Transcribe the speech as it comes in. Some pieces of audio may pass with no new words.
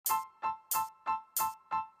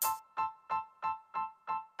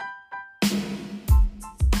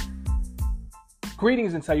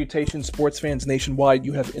Greetings and salutations, sports fans nationwide.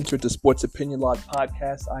 You have entered the Sports Opinion Log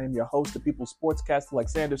podcast. I am your host, the People's Sportscaster,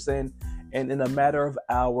 Lex Anderson, and in a matter of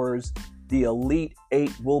hours, the Elite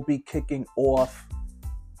Eight will be kicking off.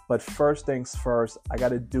 But first things first, I got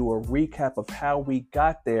to do a recap of how we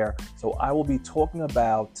got there. So I will be talking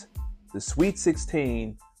about the Sweet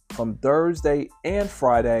 16 from Thursday and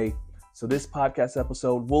Friday. So this podcast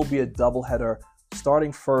episode will be a doubleheader,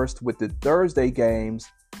 starting first with the Thursday games.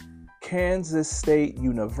 Kansas State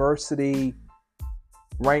University,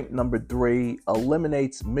 ranked number 3,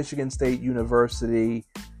 eliminates Michigan State University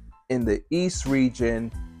in the East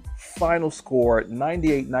region. Final score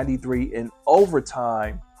 98-93 in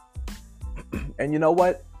overtime. And you know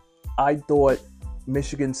what? I thought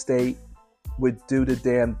Michigan State would do the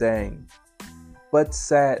damn thing. But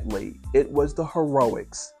sadly, it was the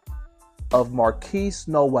heroics of Markquis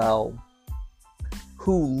Nowell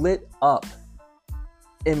who lit up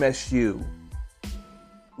MSU.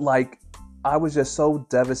 Like, I was just so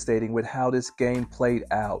devastating with how this game played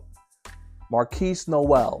out. Markquis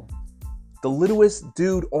Nowell, the littlest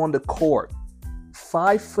dude on the court,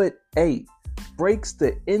 5'8", breaks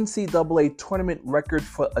the NCAA tournament record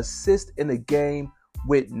for assists in a game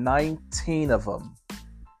with 19 of them.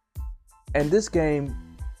 And this game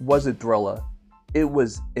was a thriller. It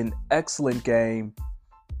was an excellent game.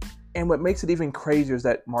 And what makes it even crazier is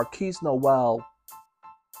that Markquis Nowell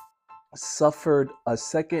suffered a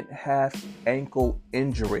second half ankle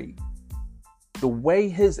injury. The way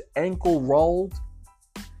his ankle rolled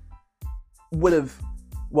would have,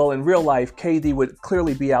 well, in real life, KD would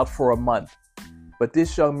clearly be out for a month. But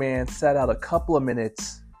this young man sat out a couple of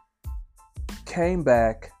minutes, came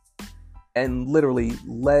back, and literally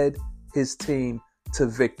led his team to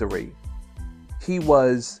victory. He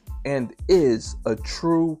was and is a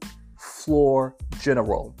true floor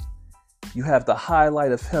general. You have the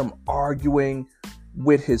highlight of him arguing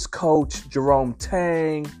with his coach, Jerome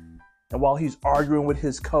Tang. And while he's arguing with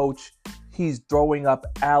his coach, he's throwing up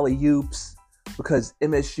alley-oops because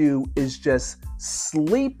MSU is just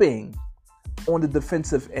sleeping on the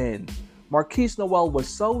defensive end. Markquis Nowell was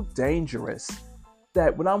so dangerous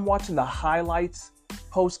that when I'm watching the highlights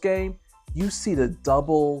post-game, you see the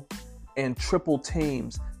double and triple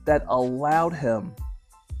teams that allowed him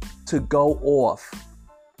to go off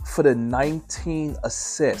for the 19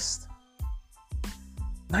 assists.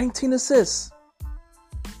 19 assists.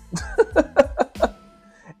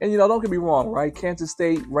 And, don't get me wrong, right? Kansas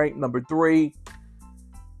State ranked number 3.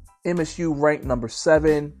 MSU ranked number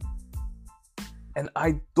 7. And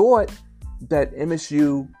I thought that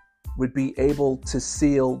MSU would be able to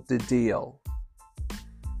seal the deal.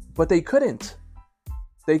 But they couldn't.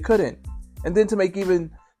 They couldn't. And then to make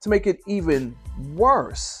it even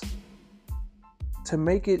worse,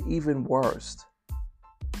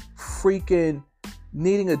 freaking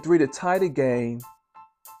needing a 3 to tie the game,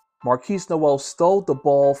 Markquis Nowell stole the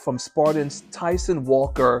ball from Spartans' Tyson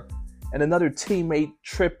Walker, and another teammate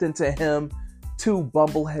tripped into him. 2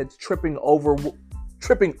 bumbleheads tripping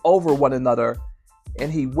over one another,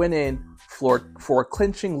 and he went in for a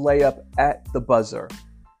clinching layup at the buzzer.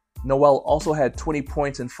 Nowell also had 20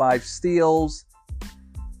 points and 5 steals.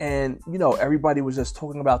 And, everybody was just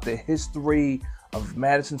talking about the history of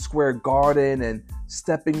Madison Square Garden and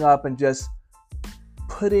stepping up and just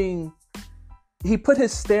he put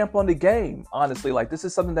his stamp on the game, honestly. Like, this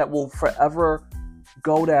is something that will forever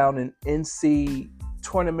go down in NC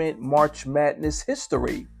tournament March Madness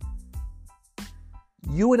history.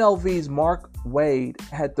 UNLV's Mark Wade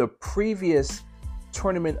had the previous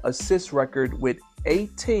tournament assist record with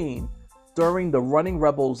 18 during the Running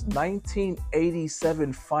Rebels'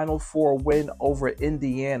 1987 Final Four win over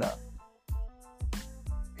Indiana.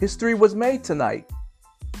 History was made tonight.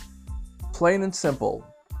 Plain and simple.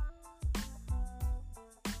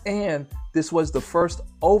 And this was the first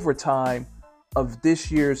overtime of this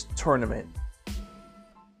year's tournament.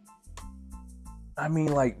 I mean,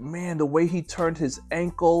 the way he turned his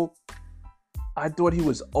ankle, I thought he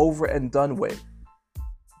was over and done with.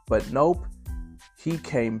 But nope, he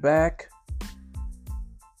came back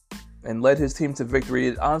and led his team to victory.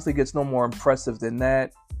 It honestly gets no more impressive than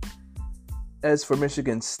that. As for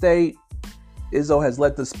Michigan State, Izzo has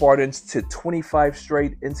led the Spartans to 25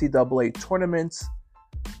 straight NCAA tournaments,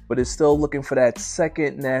 but is still looking for that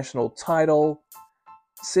second national title.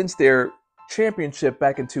 Since their championship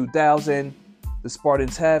back in 2000, the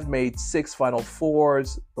Spartans have made 6 Final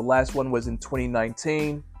Fours. The last one was in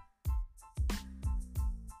 2019.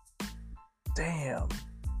 Damn.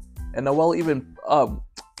 And Nowell even, I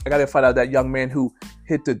got to find out that young man who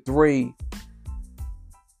hit the 3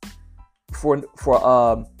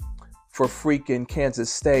 for freaking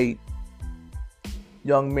Kansas State.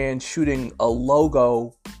 Young man shooting a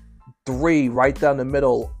logo 3 right down the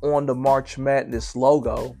middle on the March Madness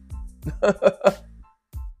logo.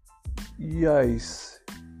 Yikes.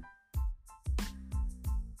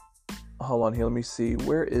 Hold on here. Let me see.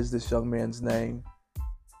 Where is this young man's name?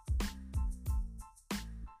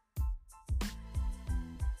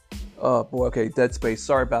 Oh, boy. Okay, dead space.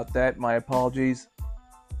 Sorry about that. My apologies.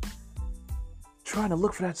 Trying to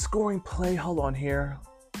look for that scoring play. Hold on here.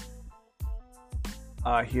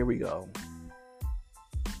 Here we go.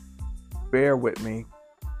 Bear with me.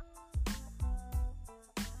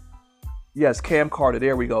 Yes, Cam Carter.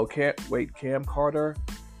 There we go. Cam Carter.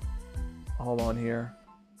 Hold on here.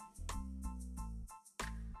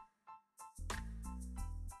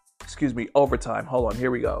 Excuse me, overtime. Hold on, here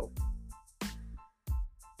we go.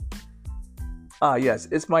 Yes,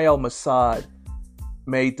 Ismail Masad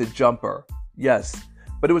made the jumper. Yes,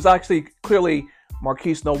 but it was actually clearly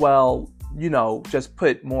Marquise Noel, just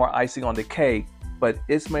put more icing on the cake. But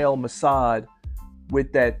Ismail Masad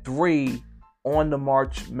with that 3 on the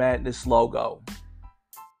March Madness logo.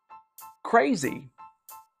 Crazy.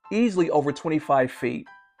 Easily over 25 feet.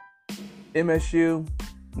 MSU,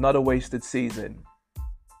 not a wasted season.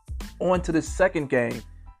 On to the second game.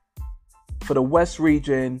 For the West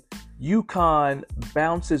region, UConn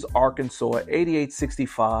bounces Arkansas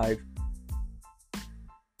 88-65.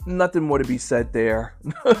 Nothing more to be said there.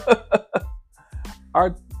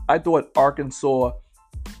 I thought Arkansas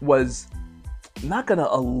was not going to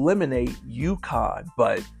eliminate UConn,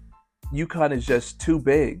 but UConn is just too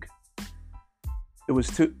big.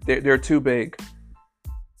 They're too big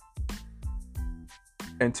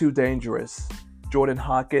and too dangerous. Jordan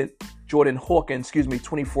Hawkins,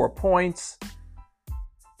 24 points.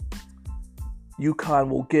 UConn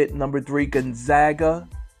will get number 3 Gonzaga,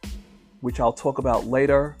 which I'll talk about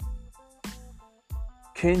later.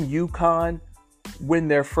 Can UConn win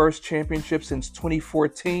their first championship since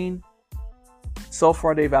 2014? So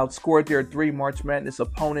far, they've outscored their 3 March Madness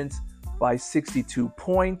opponents by 62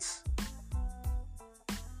 points.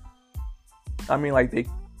 I mean, they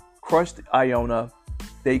crushed Iona.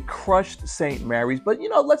 They crushed St. Mary's. But,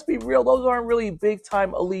 let's be real. Those aren't really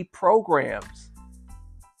big-time elite programs.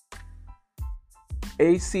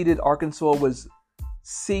 A-seeded Arkansas was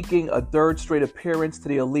seeking a 3rd straight appearance to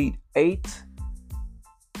the Elite 8.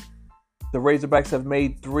 The Razorbacks have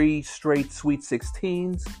made 3 straight Sweet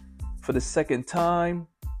 16s for the 2nd time.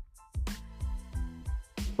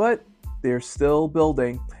 But they're still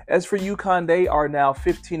building. As for UConn, they are now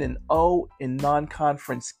 15-0 in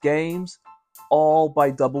non-conference games, all by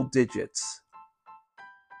double digits.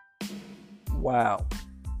 Wow.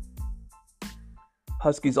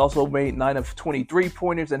 Huskies also made 9 of 23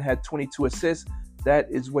 pointers and had 22 assists. That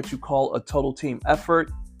is what you call a total team effort.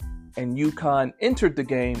 And UConn entered the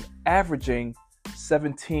game averaging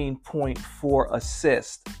 17.4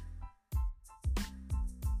 assists.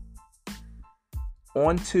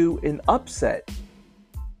 On to an upset.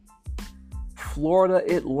 Florida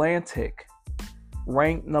Atlantic,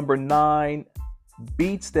 ranked number 9,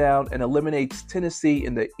 beats down and eliminates Tennessee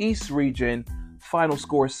in the East region. Final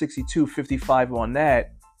score 62-55 on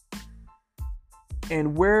that.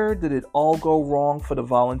 And where did it all go wrong for the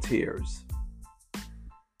Volunteers?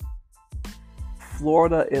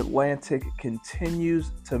 Florida Atlantic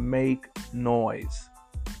continues to make noise.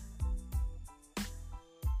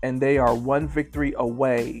 And they are 1 victory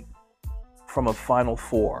away from a Final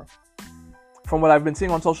Four. From what I've been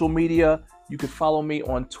seeing on social media, you can follow me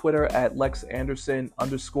on Twitter at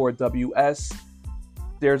LexAnderson_WS.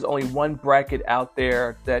 There's only one bracket out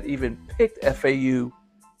there that even picked FAU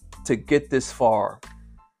to get this far.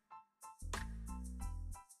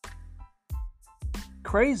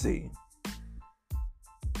 Crazy.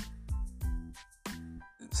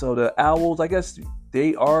 So the Owls, I guess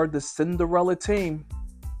they are the Cinderella team.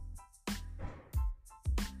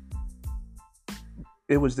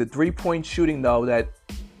 It was the 3-point shooting, though, that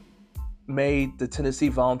made the Tennessee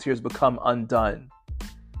Volunteers become undone.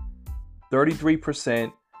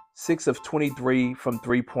 33%, 6 of 23 from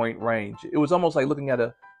 3-point range. It was almost like looking at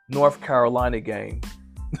a North Carolina game.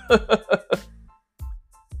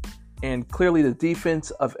 And clearly the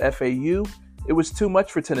defense of FAU, it was too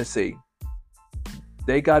much for Tennessee.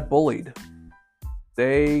 They got bullied.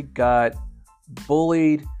 They got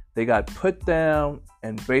put down,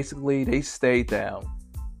 and basically they stayed down.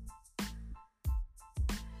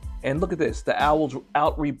 And look at this. The Owls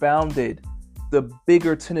out-rebounded the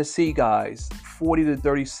bigger Tennessee guys,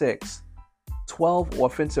 40-36. 12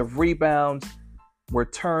 offensive rebounds were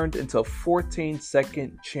turned into 14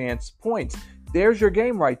 second chance points. There's your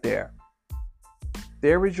game right there.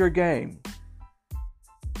 There is your game.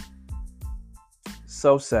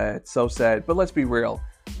 So sad, so sad. But let's be real.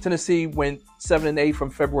 Tennessee went 7-8 from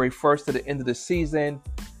February 1st to the end of the season.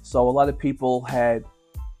 So a lot of people had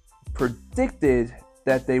predicted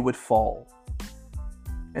that they would fall.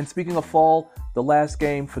 And speaking of fall, the last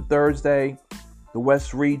game for Thursday, the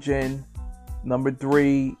West Region, number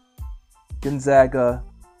 3, Gonzaga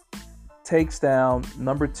takes down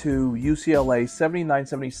number 2, UCLA,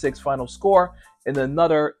 79-76 final score in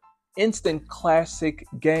another instant classic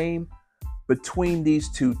game between these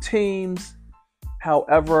two teams.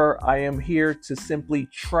 However, I am here to simply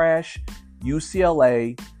trash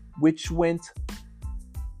UCLA, which went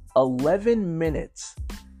 11 minutes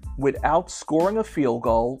without scoring a field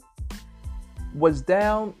goal, was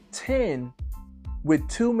down 10 with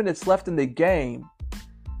 2 minutes left in the game,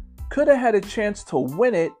 could have had a chance to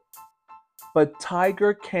win it, but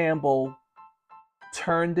Tiger Campbell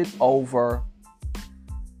turned it over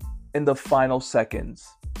in the final seconds.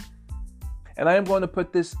 And I am going to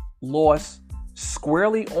put this loss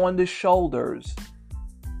squarely on the shoulders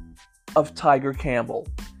of Tiger Campbell.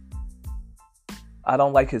 I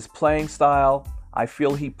don't like his playing style. I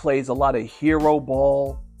feel he plays a lot of hero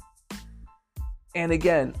ball. And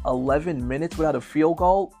again, 11 minutes without a field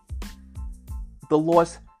goal, the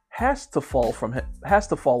loss has to fall on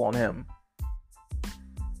him.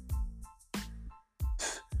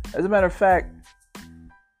 As a matter of fact,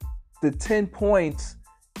 the 10 points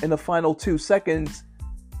in the final 2 seconds,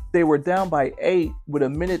 they were down by 8 with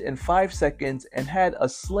 1 minute and 5 seconds and had a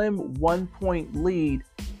slim 1-point lead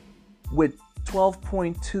with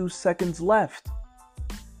 12.2 seconds left.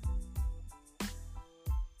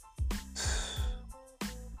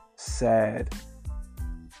 Sad.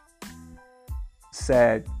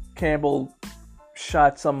 Campbell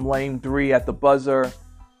shot some lame 3 at the buzzer,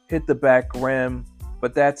 hit the back rim,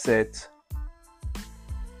 but that's it.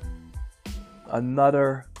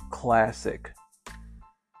 Another classic.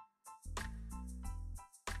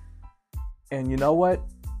 And you know what?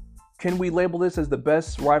 Can we label this as the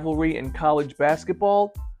best rivalry in college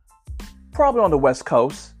basketball? Probably on the West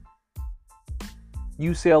Coast.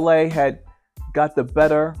 UCLA had got the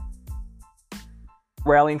better,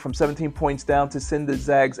 rallying from 17 points down to send the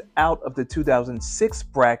Zags out of the 2006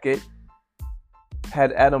 bracket.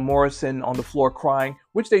 Had Adam Morrison on the floor crying,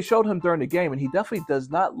 which they showed him during the game, and he definitely does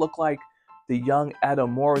not look like the young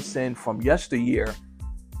Adam Morrison from yesteryear.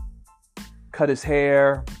 Cut his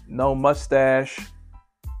hair, no mustache.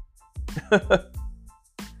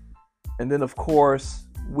 And then, of course,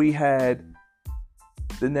 we had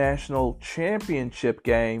the national championship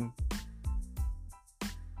game.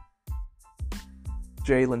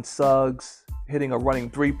 Jalen Suggs hitting a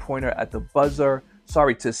running 3-pointer at the buzzer.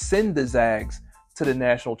 To send the Zags to the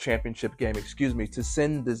national championship game. To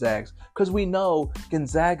send the Zags. Because we know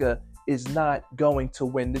Gonzaga is not going to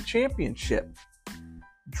win the championship.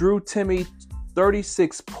 Drew Timme,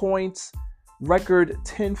 36 points. Record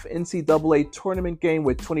 10th NCAA tournament game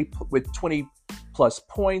with 20 plus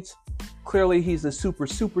points. Clearly, he's a super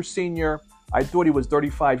senior. I thought he was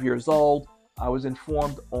 35 years old. I was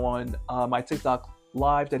informed on my TikTok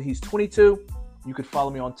live that he's 22. You could follow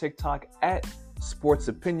me on TikTok at Sports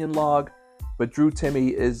Opinion Log. But Drew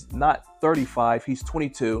Timme is not 35. He's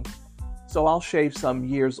 22. So I'll shave some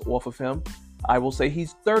years off of him. I will say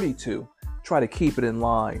he's 32. Try to keep it in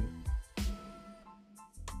line.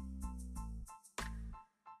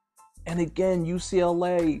 And again,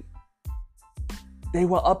 UCLA, they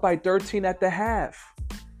were up by 13 at the half,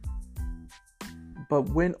 but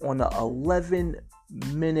went on an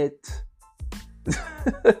 11-minute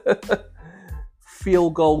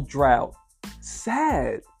field goal drought.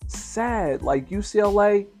 Sad. Like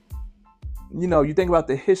UCLA, you think about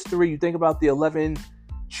the history, you think about the 11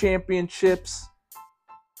 championships,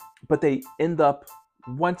 but they end up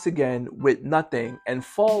once again with nothing and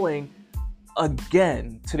falling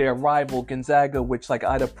again to their rival Gonzaga, which, like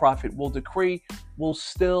Ida Prophet will decree, will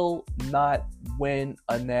still not win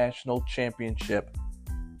a national championship.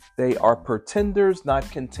 They are pretenders,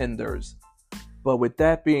 not contenders. But with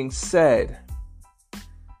that being said,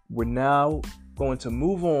 we're now going to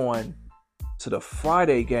move on to the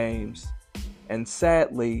Friday games, and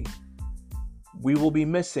sadly, we will be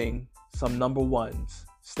missing some number ones.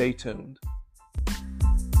 Stay tuned.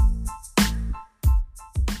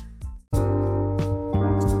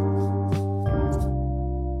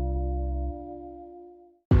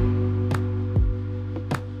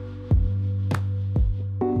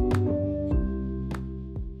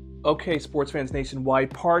 Okay, sports fans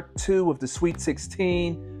nationwide, part 2 of the Sweet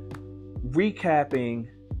 16, recapping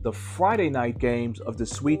the Friday night games of the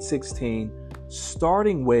Sweet 16,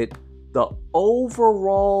 starting with the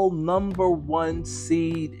overall number one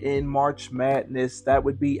seed in March Madness, that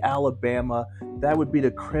would be Alabama. That would be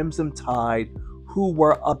the Crimson Tide, who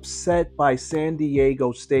were upset by San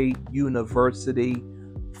Diego State University.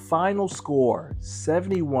 Final score,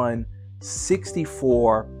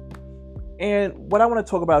 71-64. And what I want to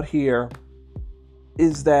talk about here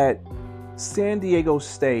is that San Diego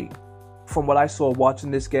State, from what I saw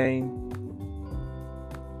watching this game,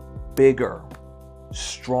 bigger,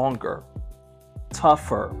 stronger,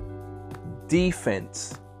 tougher,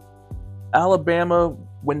 defense. Alabama,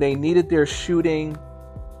 when they needed their shooting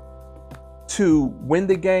to win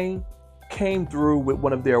the game, came through with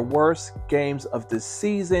one of their worst games of the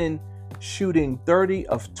season, shooting 30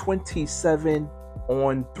 of 27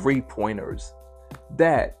 on three-pointers.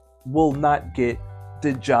 That will not get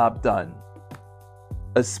the job done,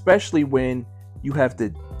 especially when you have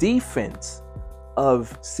the defense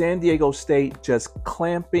of San Diego State just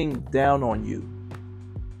clamping down on you.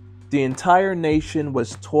 The entire nation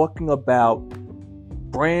was talking about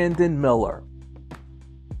Brandon Miller.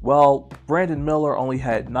 Well, Brandon Miller only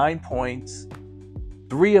had 9 points,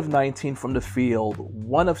 3 of 19 from the field,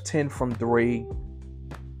 1 of 10 from 3.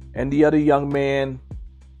 And the other young man,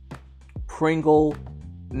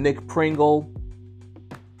 Nick Pringle,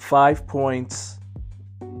 5 points,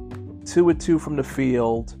 2 of 2 from the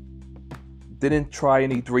field, didn't try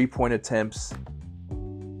any 3-point attempts.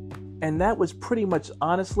 And that was pretty much,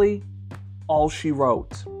 honestly, all she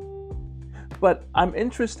wrote. But I'm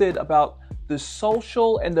interested about the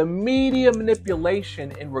social and the media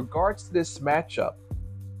manipulation in regards to this matchup.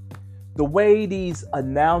 The way these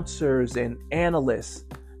announcers and analysts,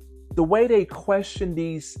 the way they question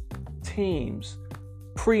these teams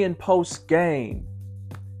pre and post game.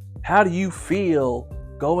 How do you feel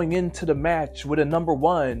going into the match with a number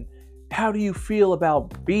one? How do you feel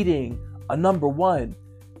about beating a number one?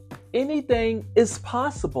 Anything is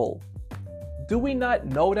possible. Do we not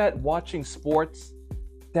know that watching sports,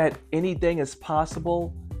 that anything is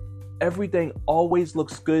possible? Everything always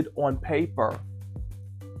looks good on paper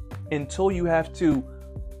until you have to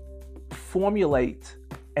formulate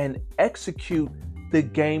and execute the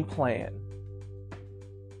game plan.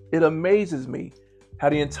 It amazes me how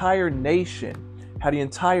the entire nation, how the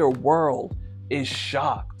entire world is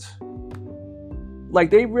shocked. Like,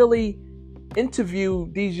 they really interview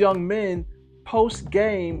these young men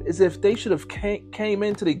post-game as if they should have came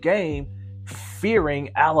into the game fearing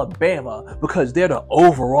Alabama because they're the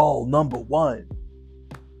overall number one.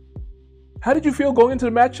 How did you feel going into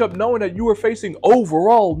the matchup knowing that you were facing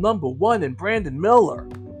overall number one in Brandon Miller,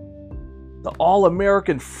 the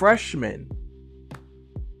All-American freshman?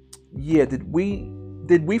 Yeah, did we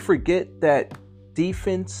forget that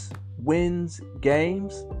defense wins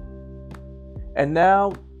games? And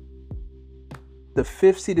now the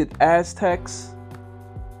 5th-seeded Aztecs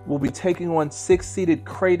will be taking on 6th-seeded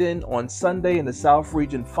Creighton on Sunday in the South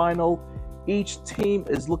Region Final. Each team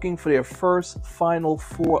is looking for their first Final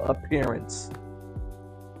Four appearance.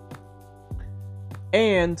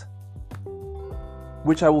 And,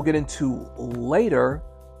 which I will get into later,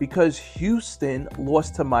 because Houston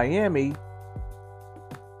lost to Miami,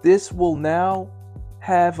 this will now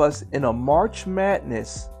have us in a March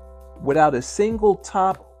Madness without a single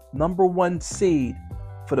top number one seed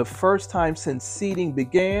for the first time since seeding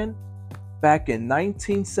began back in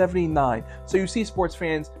 1979. So you see, sports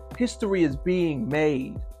fans, history is being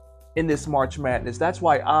made in this March Madness. That's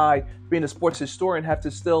why I, being a sports historian, have to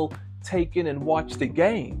still take in and watch the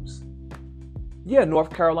games. Yeah, North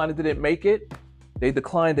Carolina didn't make it. They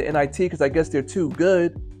declined the NIT because I guess they're too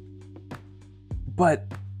good.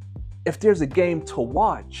 But if there's a game to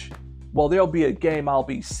watch, well, there'll be a game I'll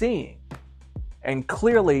be seeing. And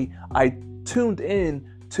clearly, I tuned in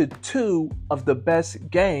to 2 of the best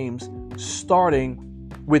games,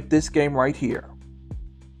 starting with this game right here.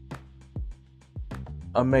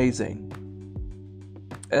 Amazing.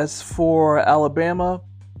 As for Alabama,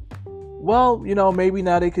 well, maybe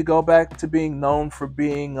now they could go back to being known for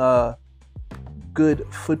being a good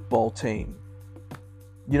football team.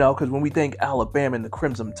 Because when we think Alabama and the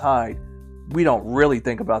Crimson Tide, we don't really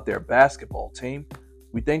think about their basketball team.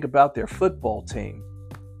 We think about their football team.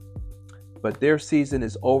 But their season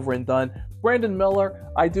is over and done. Brandon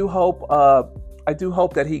Miller, I do hope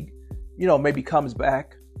that he, maybe comes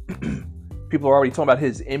back. People are already talking about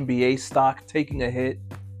his NBA stock taking a hit.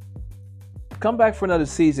 Come back for another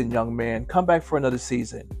season, young man. Come back for another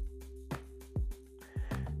season.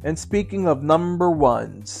 And speaking of number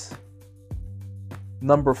ones,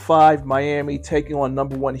 number 5, Miami taking on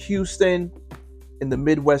number 1, Houston in the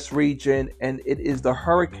Midwest region. And it is the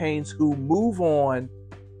Hurricanes who move on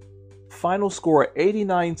final score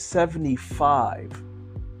 89-75.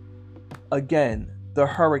 Again, the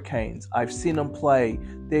Hurricanes, I've seen them play.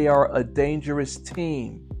 They are a dangerous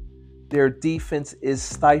team. Their defense is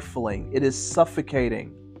stifling. It is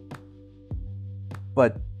suffocating.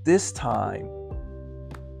 But this time,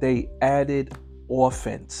 they added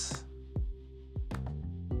offense.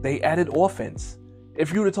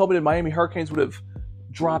 If you would have told me that Miami Hurricanes would have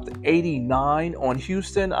dropped 89 on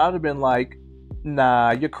Houston, I would have been like,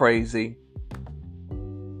 nah, you're crazy.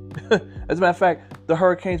 As a matter of fact, the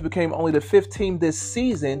Hurricanes became only the 5th team this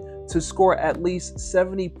season to score at least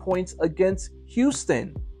 70 points against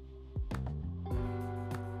Houston.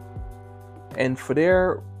 And for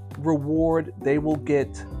their reward, they will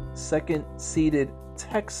get second-seeded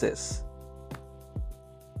Texas.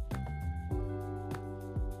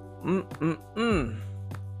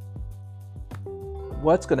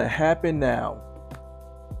 What's going to happen now?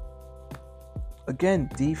 Again,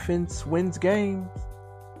 defense wins games.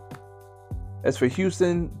 As for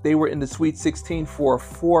Houston, they were in the Sweet 16 for a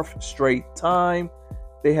 4th straight time.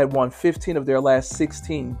 They had won 15 of their last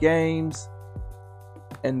 16 games.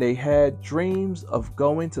 And they had dreams of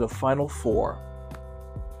going to the Final Four.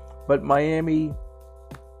 But Miami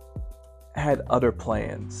had other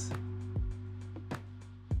plans.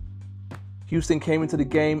 Houston came into the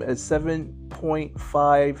game as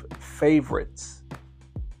 7.5 favorites.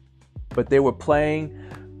 But they were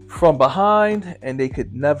playing from behind and they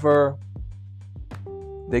could never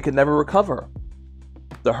recover.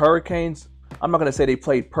 The Hurricanes, I'm not going to say they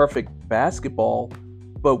played perfect basketball,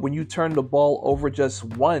 but when you turn the ball over just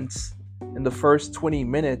once in the first 20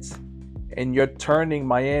 minutes and you're turning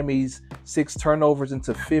Miami's 6 turnovers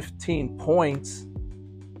into 15 points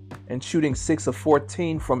and shooting 6 of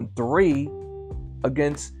 14 from 3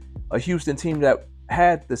 against a Houston team that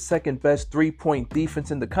had the second best 3-point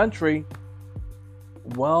defense in the country,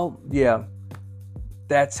 well, yeah,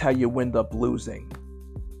 that's how you wind up losing.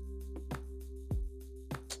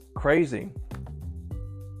 Crazy.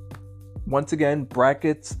 Once again,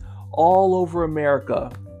 brackets all over America.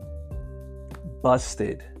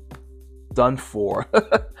 Busted. Done for.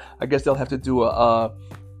 I guess they'll have to do a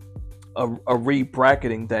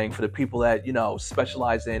re-bracketing thing for the people that,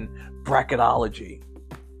 specialize in bracketology.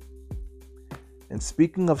 And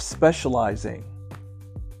speaking of specializing,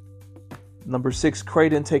 number 6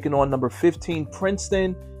 Creighton taking on number 15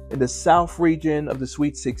 Princeton in the South region of the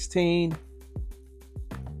Sweet 16.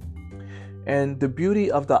 And the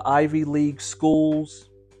beauty of the Ivy League schools,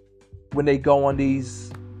 when they go on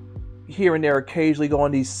these, here and there occasionally go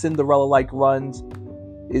on these Cinderella-like runs,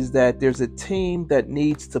 is that there's a team that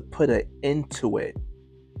needs to put an end to it.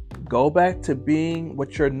 Go back to being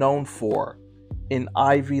what you're known for, an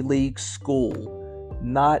Ivy League school,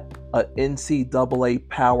 not a NCAA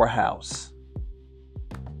powerhouse.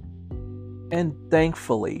 And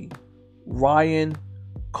thankfully, Ryan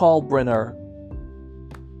Kalkbrenner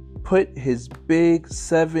put his big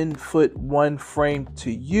 7'1" frame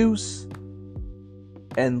to use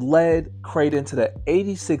and led Creighton to the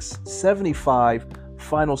 86-75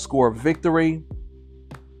 final score victory.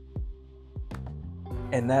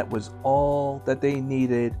 And that was all that they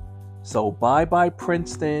needed. So bye-bye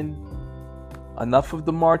Princeton. Enough of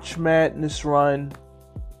the March Madness run.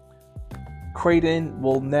 Creighton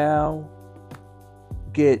will now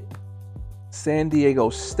get San Diego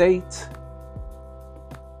State.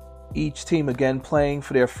 Each team again playing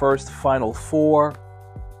for their first Final Four.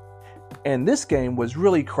 And this game was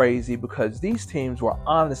really crazy because these teams were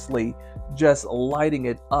honestly just lighting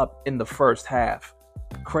it up in the first half.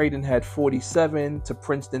 Creighton had 47 to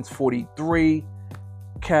Princeton's 43.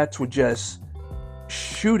 Cats were just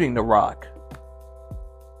shooting the rock.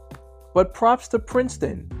 But props to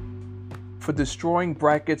Princeton for destroying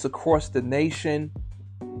brackets across the nation,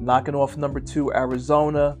 knocking off number 2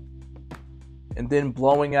 Arizona, and then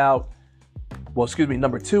blowing out,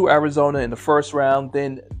 number 2 Arizona in the first round,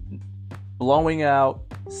 then blowing out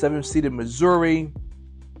 7th-seeded Missouri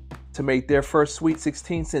to make their first Sweet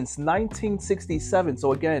 16 since 1967.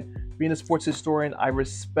 So again, being a sports historian, I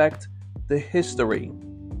respect the history.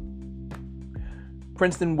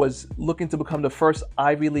 Princeton was looking to become the first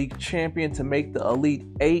Ivy League champion to make the Elite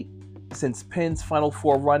Eight since Penn's Final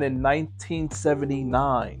Four run in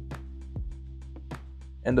 1979.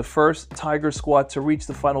 And the first Tiger squad to reach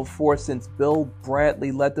the Final Four since Bill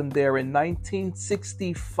Bradley led them there in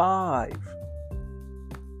 1965.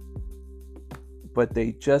 But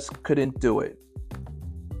they just couldn't do it.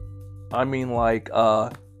 I mean,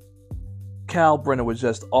 Kalkbrenner was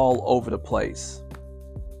just all over the place.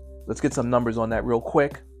 Let's get some numbers on that real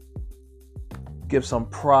quick. Give some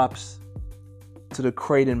props to the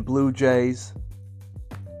Creighton Blue Jays.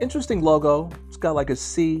 Interesting logo. It's got like a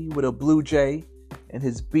C with a blue jay, and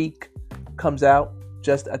his beak comes out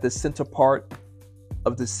just at the center part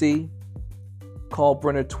of the C.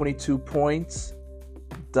 Kalkbrenner, 22 points.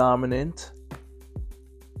 Dominant.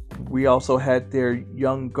 We also had their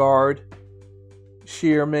young guard,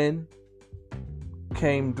 Shearman,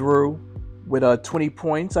 came through with 20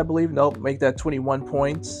 points, I believe. Nope, make that 21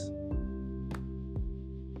 points.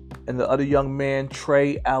 And the other young man,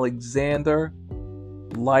 Trey Alexander,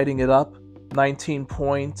 lighting it up. 19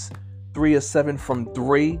 points, 3 of 7 from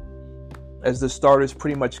 3, as the starters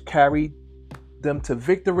pretty much carried them to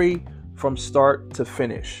victory from start to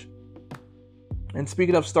finish. And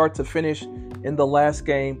speaking of start to finish, in the last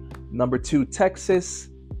game, number 2 Texas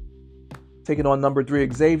taking on number 3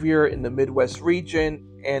 Xavier in the Midwest region,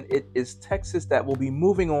 and it is Texas that will be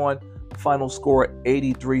moving on. Final score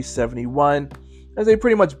 83-71, as they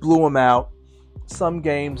pretty much blew them out. Some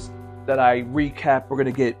games that I recap, we're going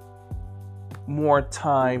to get more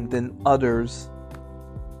time than others,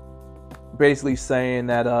 basically saying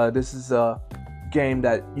that this is a game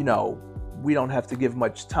that, we don't have to give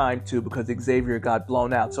much time to because Xavier got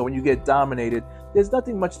blown out. So when you get dominated, there's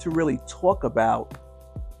nothing much to really talk about.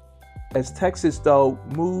 As Texas, though,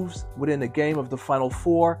 moves within a game of the Final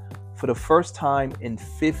Four for the first time in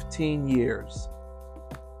 15 years.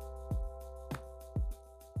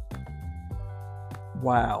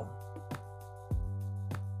 Wow.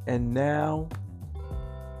 And now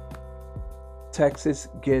Texas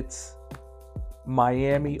gets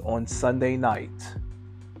Miami on Sunday night.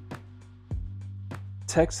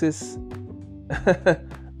 Texas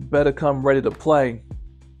better come ready to play.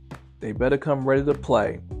 They better come ready to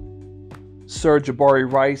play. Sir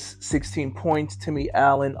Jabari Rice, 16 points. Timmy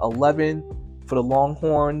Allen, 11 for the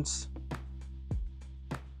Longhorns.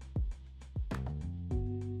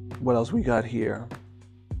 What else we got here?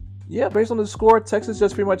 Yeah, based on the score, Texas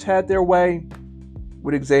just pretty much had their way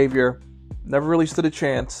with Xavier. Never really stood a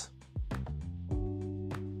chance.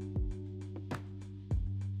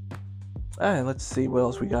 And let's see what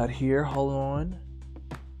else we got here. Hold on.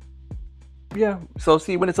 Yeah, so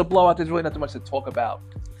see, when it's a blowout, there's really not too much to talk about.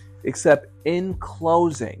 Except in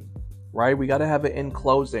closing, right? We got to have it in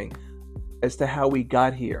closing as to how we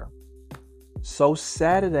got here. So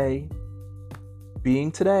Saturday,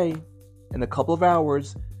 being today, in a couple of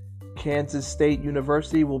hours, Kansas State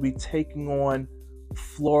University will be taking on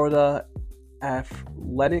Florida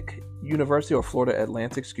Atlantic University.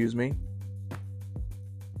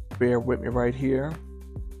 Bear with me right here.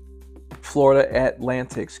 Florida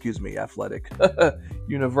Atlantic, Athletic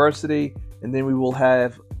University. And then we will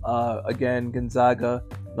have, again, Gonzaga,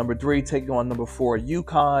 number 3, taking on number 4,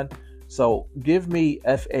 UConn. So give me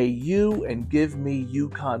FAU and give me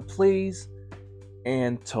UConn, please.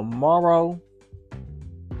 And tomorrow,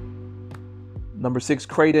 number 6,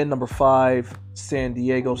 Creighton, number 5, San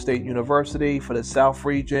Diego State University for the South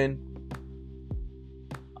region.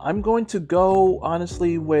 I'm going to go,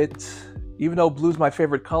 honestly, with, even though blue's my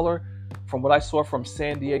favorite color, from what I saw from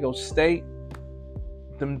San Diego State,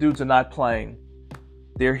 them dudes are not playing.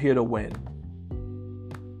 They're here to win.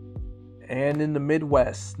 And in the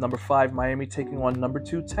Midwest, number 5, Miami taking on number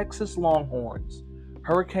 2, Texas Longhorns.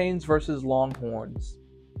 Hurricanes versus Longhorns.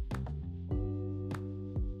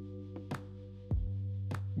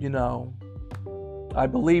 I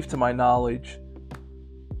believe, to my knowledge,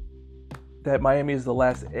 that Miami is the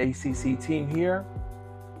last ACC team here.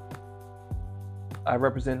 I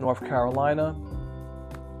represent North Carolina,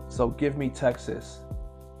 so give me Texas.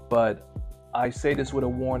 But I say this with a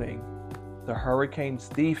warning. The Hurricanes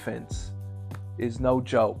defense is no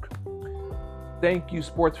joke. Thank you,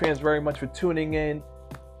 sports fans, very much for tuning in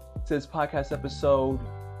to this podcast episode.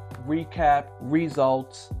 Recap,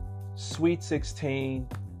 results, Sweet 16,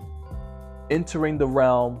 entering the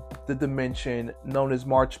realm, the dimension known as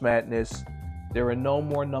March Madness. There are no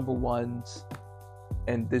more number ones,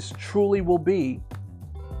 and this truly will be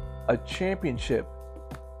a championship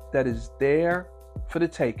that is there for the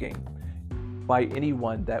taking by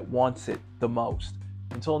anyone that wants it the most.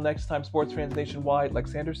 Until next time, sports fans nationwide,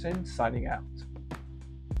 Lex Anderson signing out.